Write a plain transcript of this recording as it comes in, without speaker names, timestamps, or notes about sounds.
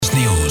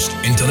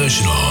most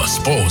international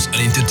sports and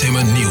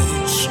entertainment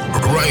news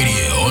right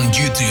here on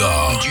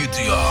GTR.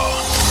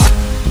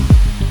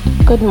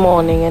 Good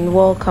morning and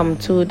welcome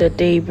to the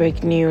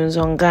Daybreak News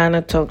on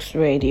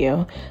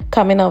GhanaTalksRadio.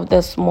 Coming up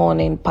this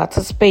morning,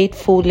 participate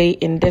fully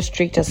in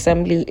District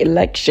Assembly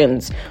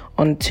elections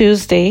on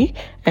Tuesday,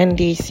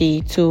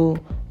 NDC to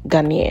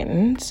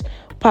Ghanaians.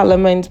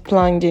 Parliament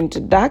plunged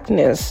into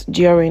darkness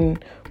during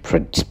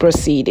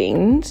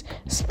proceedings.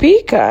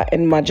 Speaker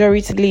and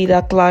Majority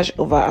Leader clash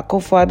over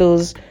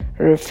Akufo-Addo's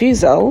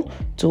refusal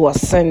to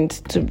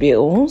assent to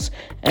bills,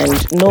 and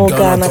no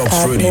Ghana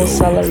card, no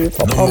salary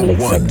for public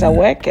sector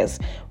workers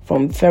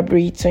from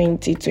February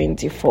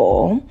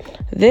 2024.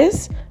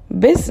 This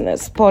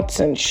business, sports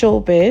and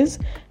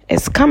showbiz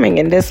is coming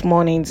in this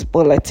morning's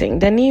bulletin.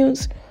 The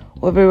news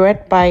will be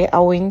read by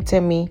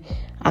Awintemi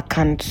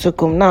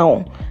Akansukum.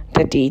 Now,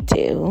 the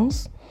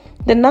details.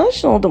 The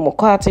National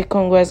Democratic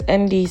Congress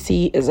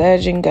NDC is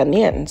urging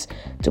Ghanaians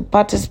to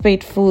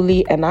participate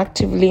fully and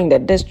actively in the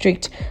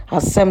District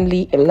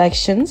Assembly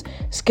elections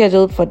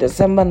scheduled for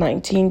December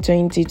 19,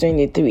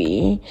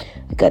 2023.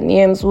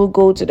 Ghanaians will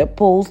go to the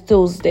polls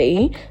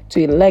Thursday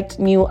to elect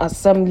new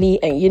Assembly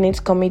and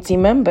Unit Committee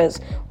members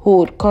who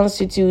would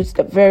constitute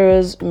the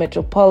various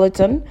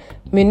metropolitan,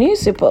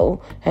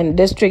 municipal, and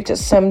district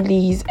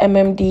assemblies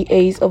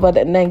 (MMDAs) over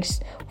the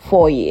next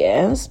 4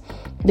 years.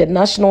 The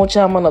national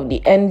chairman of the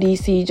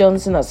NDC,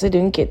 Johnson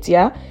Asidun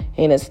Ketia,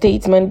 in a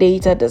statement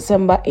dated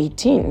December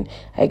 18,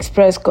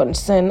 expressed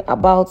concern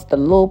about the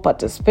low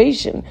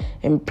participation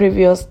in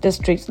previous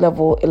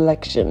district-level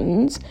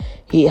elections.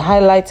 He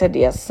highlighted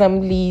the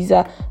assemblies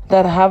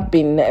that have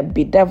been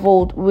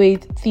bedeviled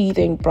with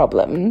teething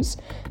problems.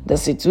 The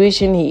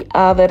situation, he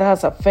added,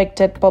 has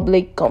affected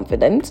public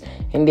confidence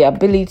in the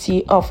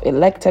ability of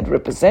elected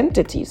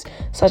representatives,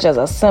 such as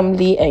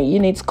Assembly and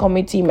Unit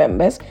Committee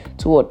members,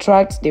 to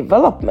attract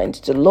development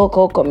to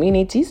local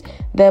communities,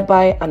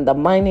 thereby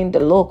undermining the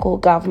local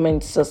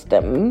government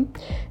system.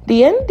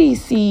 The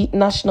NDC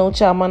national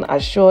chairman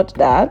assured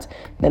that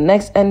the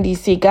next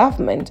NDC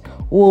government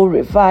will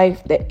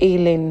revive the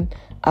ailing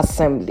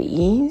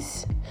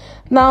assemblies.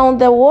 Now,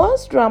 there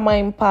was drama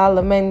in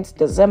Parliament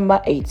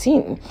December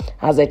 18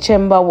 as the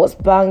chamber was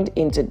plunged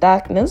into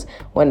darkness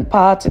when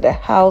power to the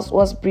House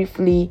was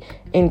briefly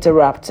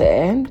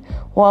interrupted.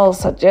 While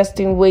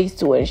suggesting ways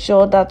to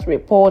ensure that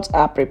reports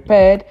are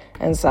prepared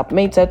and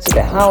submitted to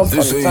the House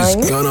on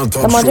time,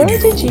 the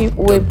Majority Chief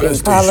Whip in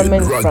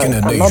Parliament, Frank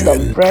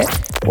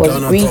Anodom,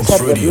 was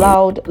greeted with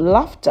loud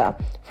laughter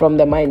from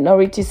the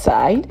minority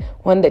side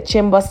when the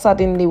chamber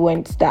suddenly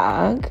went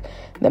dark.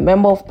 The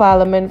Member of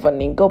Parliament for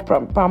Ningo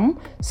Prampam,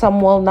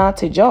 Samuel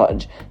Nate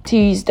George,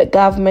 teased the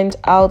government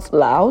out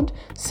loud,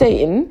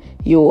 saying,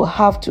 "You will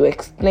have to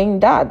explain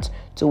that,"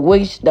 to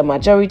which the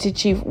Majority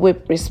Chief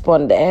Whip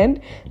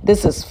responded,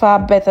 "This is far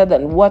better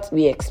than what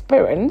we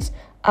experienced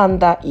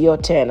under your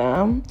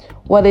tenure.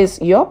 What is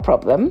your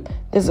problem?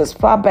 This is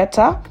far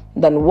better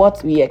than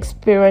what we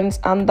experienced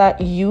under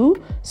you,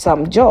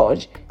 Sam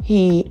George,"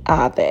 he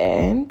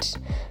added.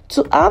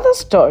 To other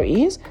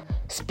stories,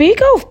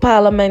 Speaker of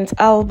Parliament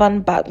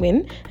Alban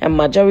Bagwin and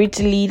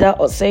Majority Leader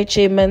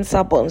Oseche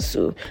Mensah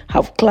Bonsu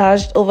have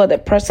clashed over the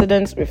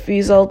President's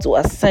refusal to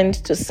assent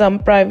to some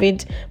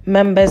private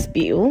members'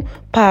 bill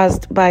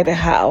passed by the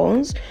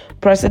House.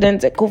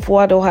 President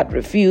Akufo-Addo had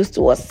refused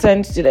to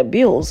assent to the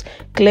bills,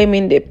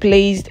 claiming they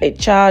placed a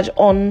charge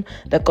on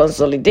the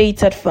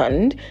Consolidated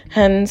Fund,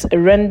 hence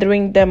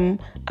rendering them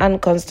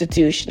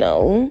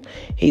unconstitutional.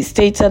 He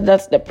stated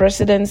that the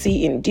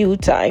presidency in due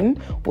time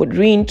would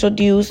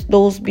reintroduce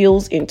those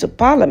bills into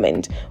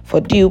Parliament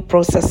for due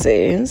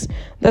processes.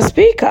 The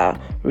Speaker,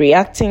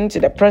 reacting to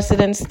the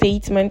President's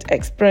statement,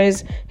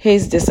 expressed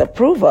his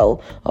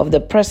disapproval of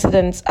the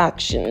President's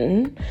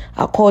action.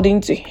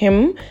 According to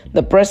him,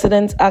 the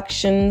President's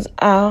actions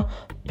are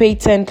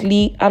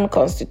patently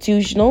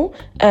unconstitutional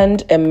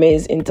and a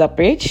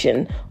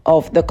misinterpretation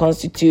of the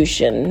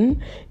Constitution.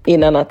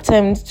 In an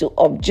attempt to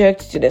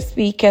object to the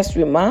Speaker's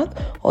remark,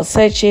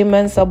 Oseche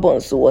Mensah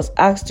Bonsu was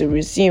asked to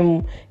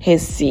resume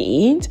his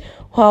seat.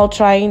 While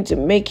trying to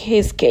make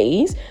his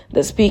case,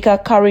 the Speaker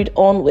carried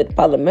on with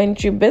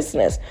parliamentary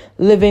business,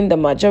 leaving the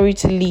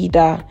Majority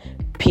Leader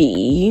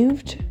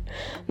peeved.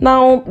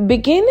 Now,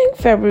 beginning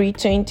February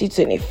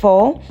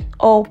 2024,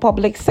 all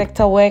public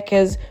sector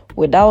workers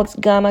without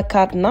Ghana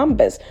card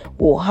numbers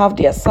will have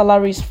their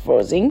salaries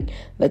frozen,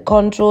 the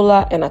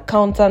Controller and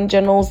Accountant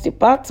General's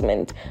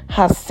Department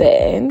has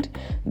said.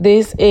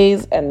 This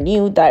is a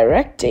new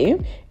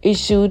directive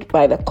issued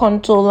by the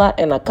Controller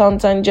and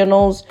Accountant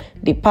General's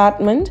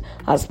Department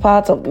as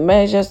part of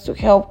measures to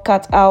help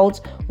cut out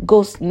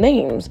ghost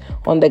names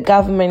on the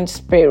government's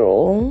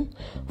payroll.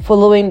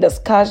 Following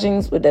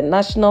discussions with the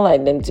National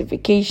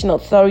Identification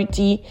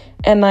Authority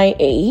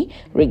NIA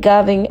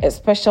regarding a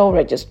special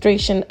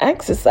registration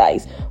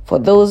exercise for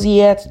those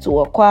yet to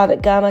acquire the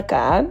Ghana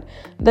card,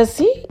 the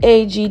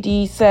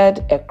CAGD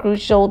said a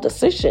crucial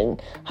decision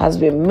has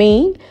been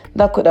made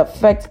that could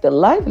affect the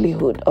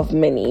livelihood of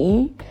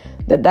many.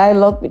 The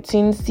dialogue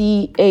between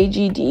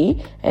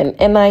CAGD and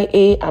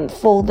NIA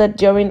unfolded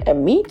during a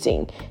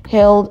meeting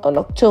held on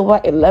October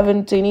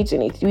 11,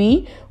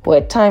 2023,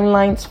 where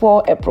timelines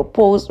for a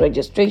proposed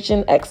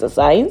registration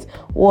exercise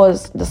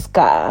was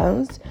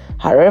discussed.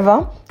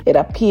 However, it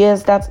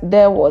appears that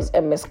there was a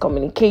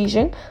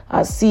miscommunication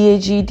as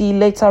CAGD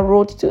later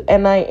wrote to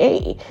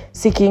NIA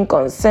seeking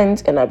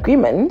consent and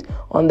agreement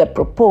on the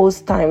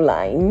proposed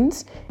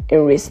timelines.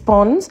 In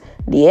response,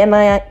 the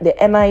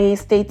NIA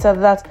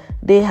stated that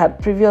they had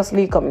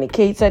previously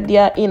communicated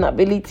their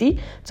inability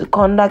to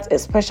conduct a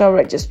special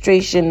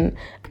registration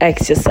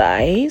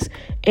exercise.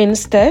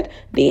 Instead,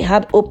 they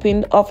had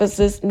opened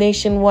offices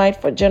nationwide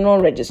for general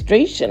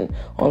registration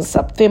on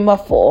September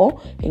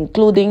 4,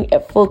 including a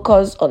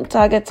focus on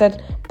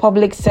targeted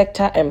public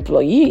sector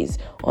employees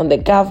on the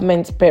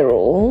government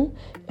payroll.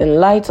 In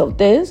light of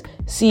this,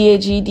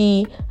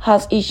 CAGD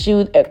has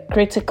issued a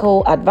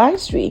critical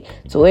advisory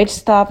to its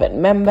staff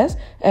and members,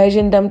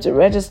 urging them to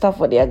register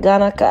for their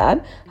Ghana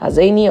card as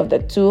any of the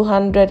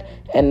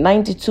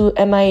 292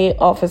 NIA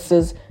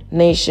offices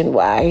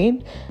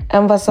nationwide.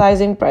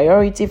 Emphasizing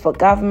priority for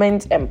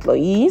government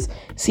employees,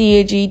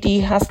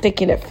 CAGD has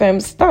taken a firm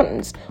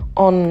stance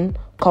on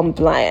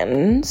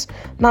compliance.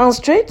 Now,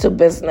 straight to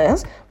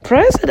business.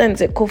 President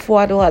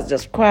Akufo-Addo has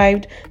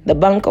described the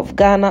Bank of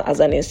Ghana as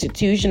an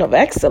institution of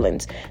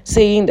excellence,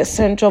 saying the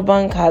central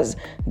bank has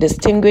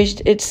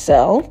distinguished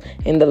itself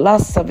in the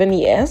last 7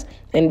 years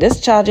in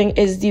discharging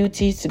its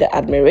duties to the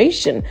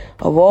admiration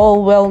of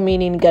all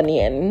well-meaning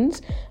Ghanaians.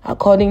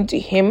 According to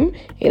him,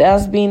 it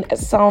has been a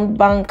sound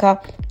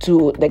banker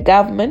to the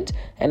government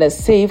and a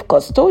safe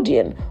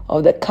custodian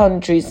of the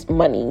country's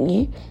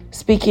money.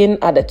 Speaking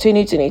at the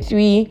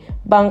 2023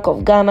 Bank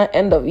of Ghana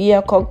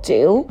end-of-year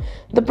cocktail,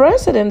 the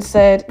president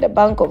said the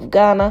Bank of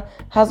Ghana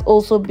has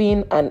also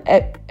been an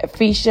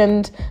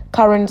efficient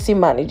currency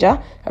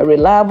manager, a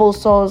reliable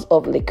source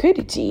of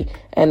liquidity,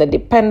 and a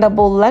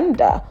dependable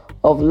lender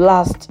of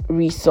last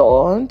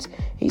resort.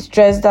 He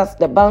stressed that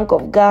the Bank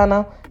of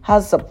Ghana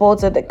has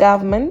supported the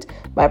government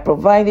by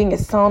providing a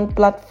sound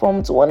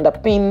platform to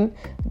underpin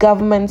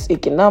government's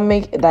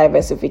economic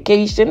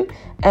diversification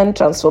and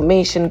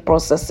transformation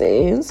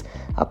processes.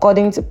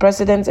 According to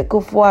President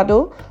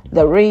Akufo-Addo,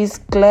 there is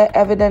clear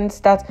evidence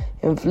that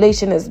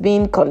inflation is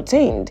being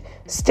contained,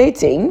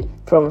 stating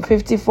from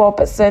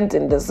 54%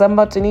 in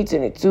December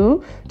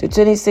 2022 to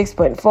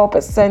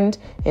 26.4%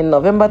 in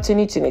November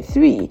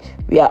 2023.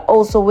 We are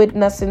also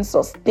witnessing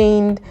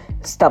sustained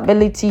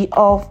stability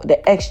of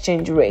the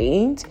exchange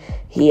rate.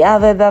 He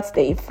added that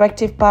the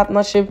effective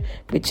partnership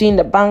between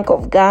the Bank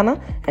of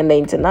Ghana and the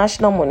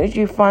International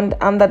Monetary Fund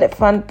under the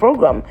fund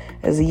program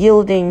is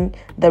yielding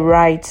the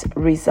right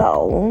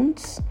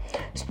results.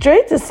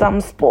 Straight to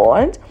some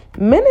sport.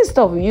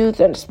 Minister of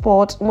Youth and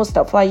Sport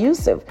Mustafa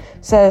Yusuf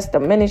says the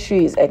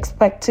ministry is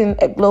expecting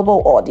a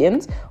global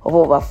audience of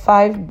over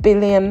 5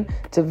 billion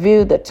to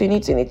view the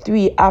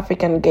 2023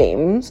 African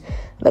Games.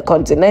 The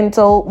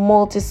Continental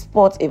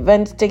Multi-Sport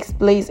event takes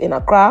place in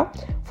Accra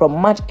from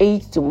March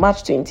 8th to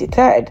March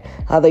 23rd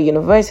at the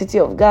University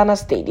of Ghana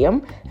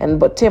Stadium and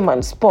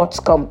Bulletin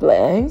Sports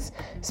Complex.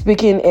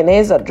 Speaking in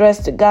his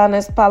address to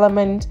Ghana's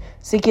Parliament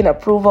seeking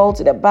approval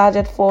to the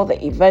budget for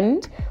the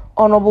event,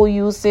 Honorable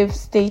Yusuf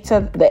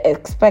stated the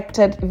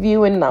expected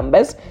viewing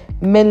numbers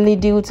mainly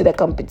due to the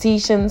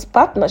competition's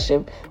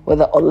partnership with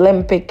the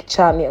Olympic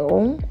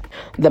Channel.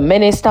 The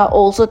minister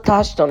also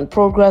touched on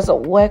progress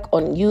of work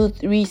on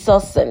youth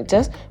resource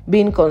centers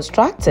being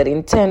constructed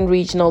in 10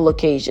 regional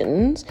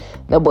locations.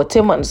 The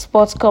Bulletin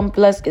Sports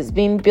Complex is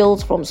being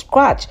built from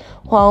scratch,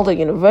 while the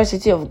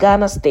University of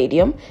Ghana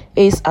Stadium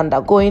is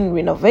undergoing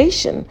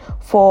renovation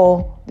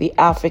for the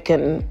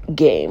African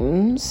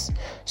Games.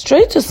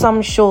 Straight to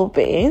some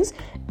showbiz.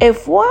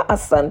 Efua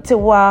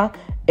Asantewa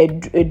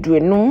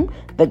Edwenum,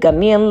 the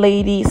Ghanaian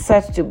lady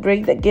set to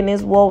break the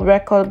Guinness World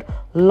Record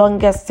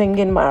longest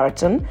singing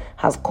marathon,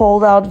 has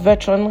called out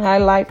veteran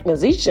highlife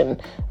musician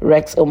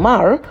Rex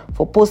Omar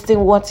for posting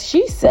what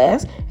she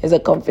says is a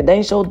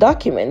confidential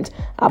document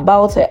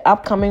about her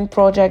upcoming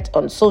project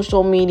on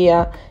social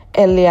media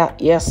earlier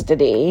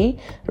yesterday.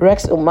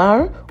 Rex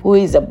Omar, who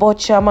is the board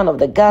chairman of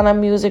the Ghana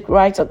Music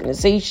Rights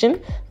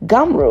Organization,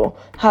 GHAMRO,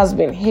 has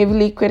been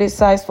heavily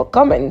criticized for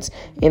comments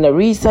in a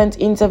recent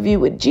interview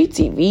with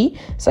GTV,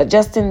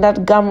 suggesting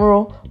that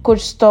GHAMRO could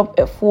stop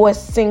a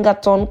forced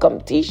sing-a-thon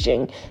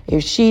competition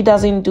if she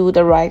doesn't do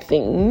the right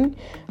thing.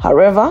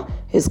 However,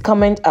 his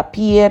comment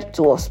appeared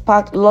to have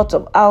sparked a lot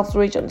of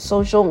outrage on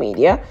social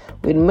media,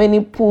 with many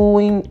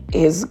pooling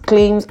his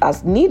claims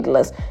as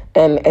needless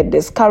and a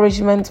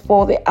discouragement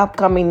for the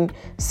upcoming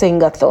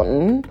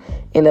sing-a-thon.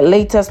 In the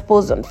latest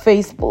post on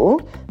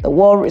Facebook, the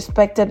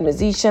well-respected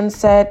musician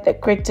said the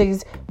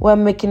critics were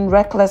making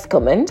reckless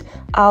comment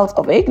out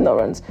of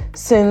ignorance,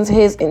 since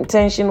his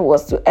intention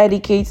was to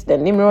educate the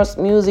numerous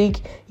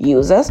music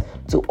users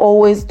to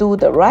always do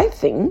the right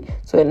thing,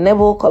 to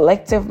enable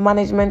collective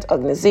management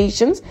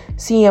organizations,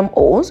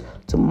 CMOs,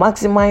 to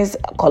maximize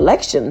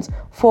collections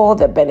for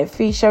the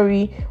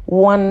beneficiary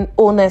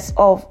owners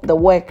of the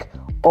work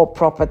or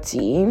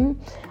property.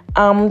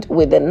 Armed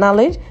with the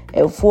knowledge,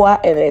 Efua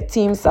and her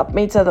team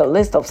submitted a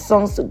list of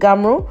songs to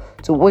Gamro,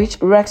 to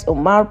which Rex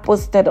Omar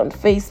posted on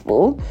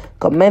Facebook,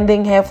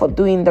 commending her for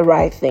doing the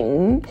right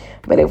thing.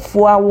 But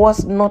Efua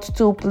was not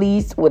too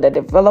pleased with the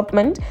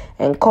development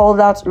and called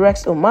out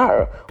Rex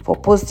Omar for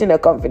posting a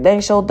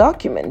confidential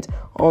document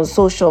on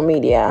social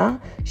media.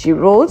 She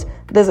wrote,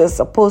 "This is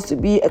supposed to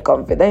be a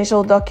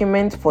confidential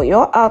document for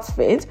your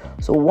outfit,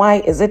 so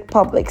why is it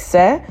public,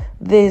 sir?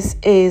 This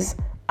is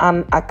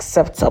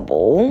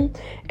unacceptable."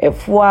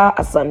 Efua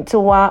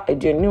Asantewa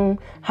Ejenu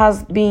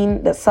has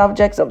been the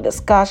subject of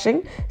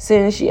discussion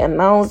since she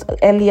announced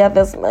earlier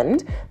this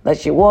month that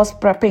she was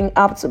prepping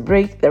up to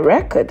break the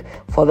record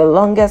for the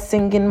longest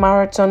singing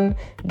marathon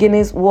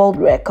Guinness World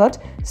Record,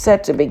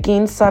 set to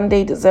begin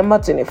Sunday, December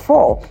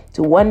 24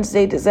 to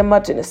Wednesday, December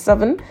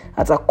 27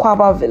 at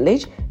Akwaba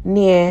village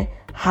near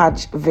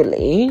Hajj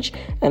village.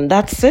 And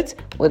that's it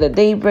with the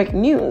Daybreak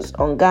News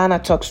on Ghana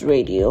Talks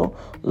Radio.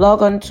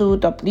 Log on to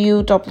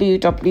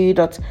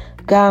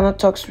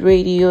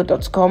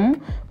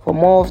www.GhanaTalksRadio.com for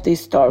more of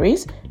these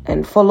stories,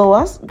 and follow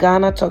us,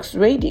 Ghana Talks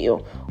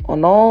Radio,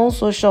 on all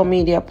social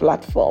media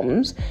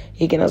platforms.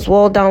 You can as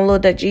well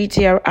download the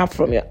GTR app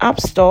from your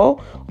App Store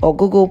or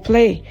Google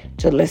Play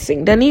to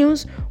listen. The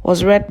news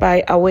was read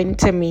by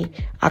Awentemi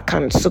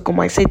Akansukum.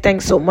 I say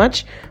thanks so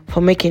much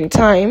for making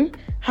time.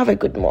 Have a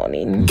good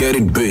morning. Get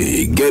it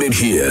big, get it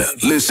here.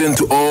 Listen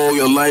to all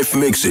your live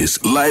mixes,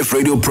 live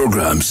radio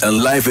programs,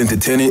 and live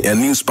entertaining and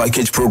news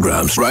package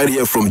programs right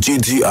here from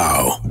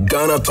GTR,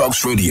 Ghana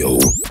Talks Radio.